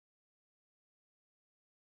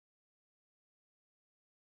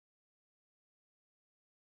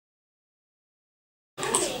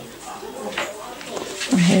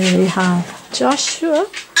have Joshua,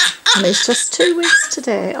 and he's just 2 weeks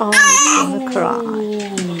today. Oh, he's going to cry.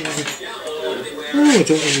 Oh, we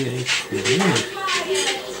don't want any crying.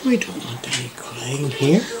 We don't want any crying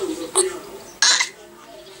here.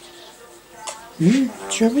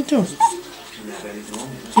 Sure we don't.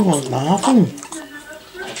 You want laughing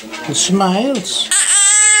and smiles.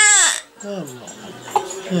 Oh,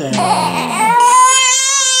 yeah.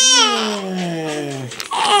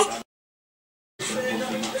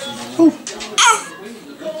 Oh.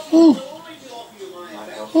 Oh.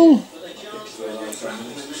 Oh.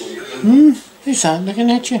 Who's that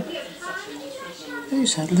looking at you?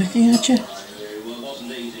 Who's that looking at you?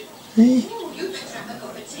 Hey?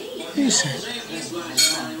 Who's that?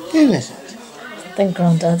 Who is it? I think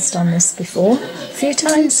Grandad's done this before a few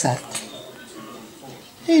times. Who's that?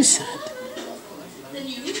 Who's that?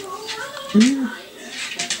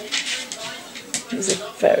 He's a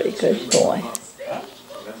very good boy,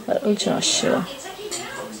 little Joshua,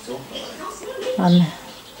 and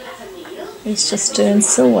he's just doing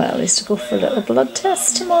so well. He's to go for a little blood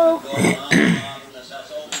test tomorrow.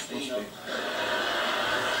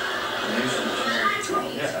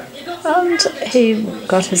 And he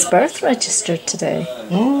got his birth registered today.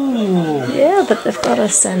 Oh. Yeah, but they've got to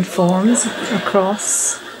send forms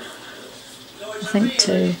across, I think,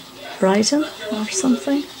 to Brighton or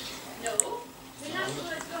something.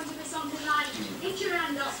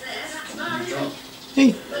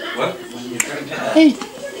 Hey. Hey.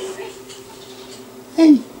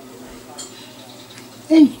 Hey.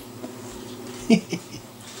 Hey.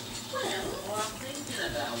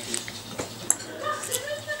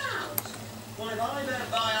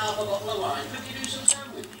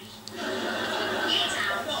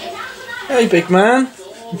 Hey, big man.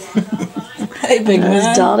 Hey, big man.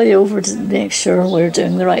 There's Daddy over to make sure we're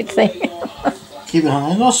doing the right thing. Keep an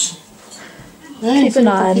eye on us. Hey, Keep an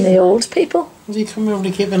eye on the old people. Does he come over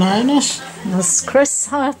to keep an eye on us? That's Chris.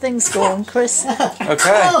 How are things going, Chris? Okay.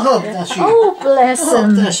 Oh, bless you. Oh, bless Oh,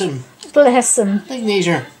 him. bless him. Bless him. Big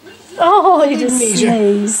kneeser. Oh, he just Big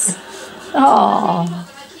sneeze. Oh.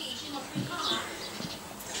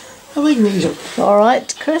 A big kneeser. All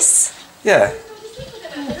right, Chris. Yeah.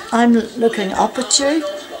 I'm looking up at you.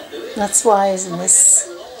 That's why he's in this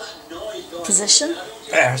position.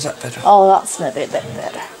 There, is that better? Oh, that's maybe a bit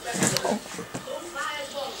better.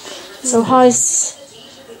 So how's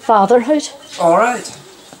fatherhood? All right.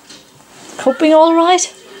 Coping all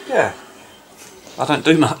right? Yeah. I don't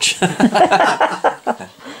do much.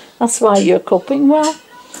 That's why you're coping well.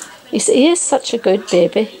 He is such a good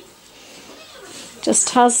baby. Just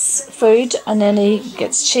has food and then he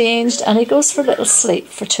gets changed and he goes for a little sleep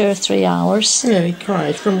for 2 or 3 hours. Yeah, he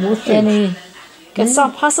cries from what Then he gets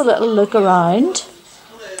up, has a little look around,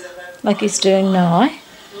 like he's doing now.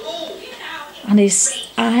 And his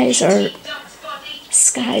eyes are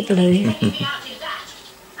sky blue.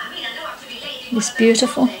 He's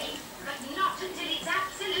beautiful.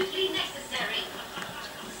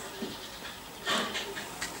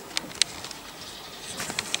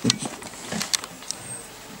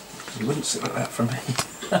 You wouldn't sit like that for me.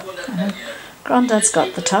 Grandad's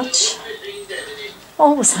got the touch.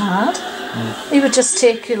 Always had. He would just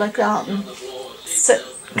take you like that and sit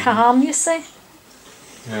calm, you see.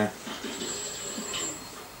 Yeah.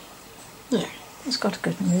 Yeah. He's got a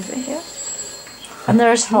good movie here. And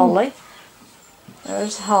there's Holly.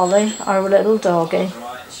 There's Holly, our little doggy.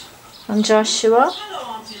 And Joshua,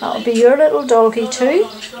 that'll be your little doggy too.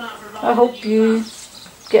 I hope you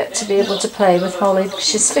get to be able to play with Holly because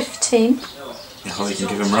she's 15. Yeah, Holly can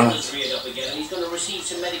give him rides.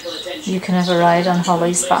 You can have a ride on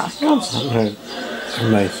Holly's back. That's not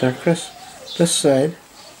nice there, Chris. This side.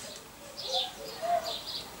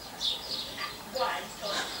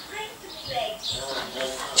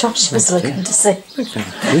 Josh was looking to see. Looks like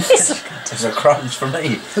a tooth. He's looking There's a crunch for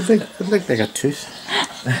me. It looked like a tooth.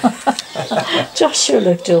 Joshua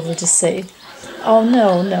looked over to see. Oh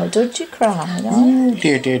no, no, don't you cry, no? Oh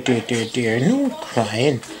dear, dear, dear, dear, dear. No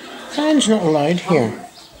crying. Crying's not allowed here.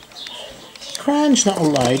 Crying's not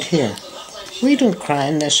allowed here. We don't cry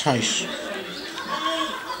in this house.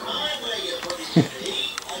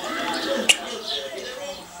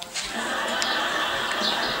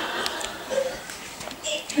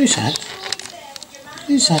 Who's that?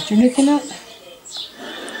 Who's that you're looking at? Is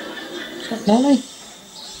that Nanny?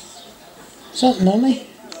 Is that Nanny?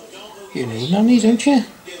 You know Nanny, don't you?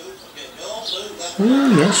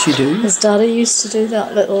 Oh, yes, you do. His daddy used to do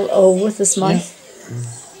that little O with his mouth.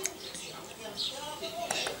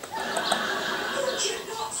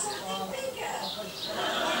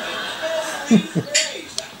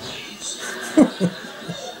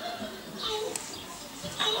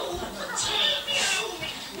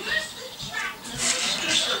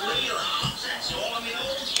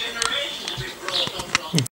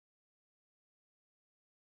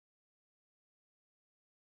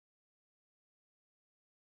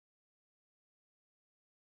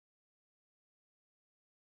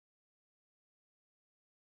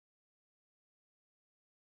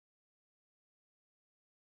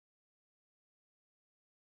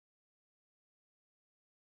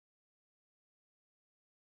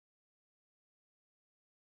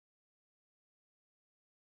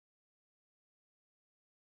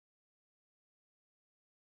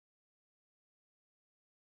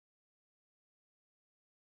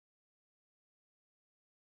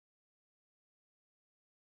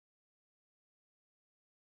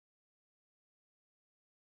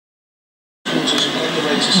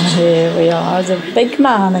 And here we are, the big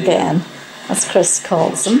man again, as Chris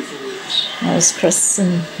calls him. There's Chris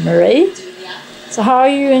and Marie. So how are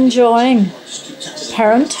you enjoying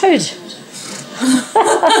parenthood?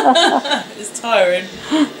 It's tiring,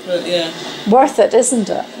 but yeah. Worth it, isn't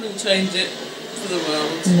it? Wouldn't change it for the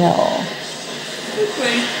world. No.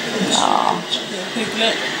 Okay. No.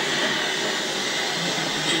 Piglet.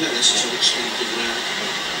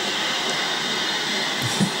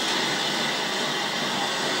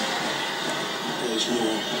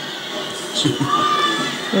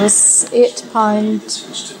 It was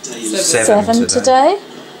 £8.7 today.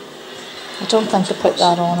 I don't think I put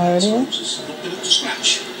that on earlier. She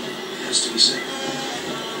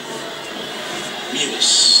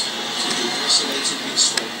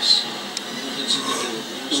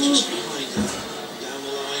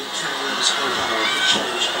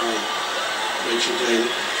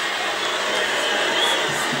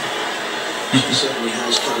certainly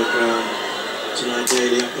has covered ground tonight,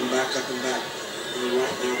 Daly, up and back, on the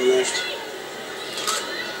right, now on the left.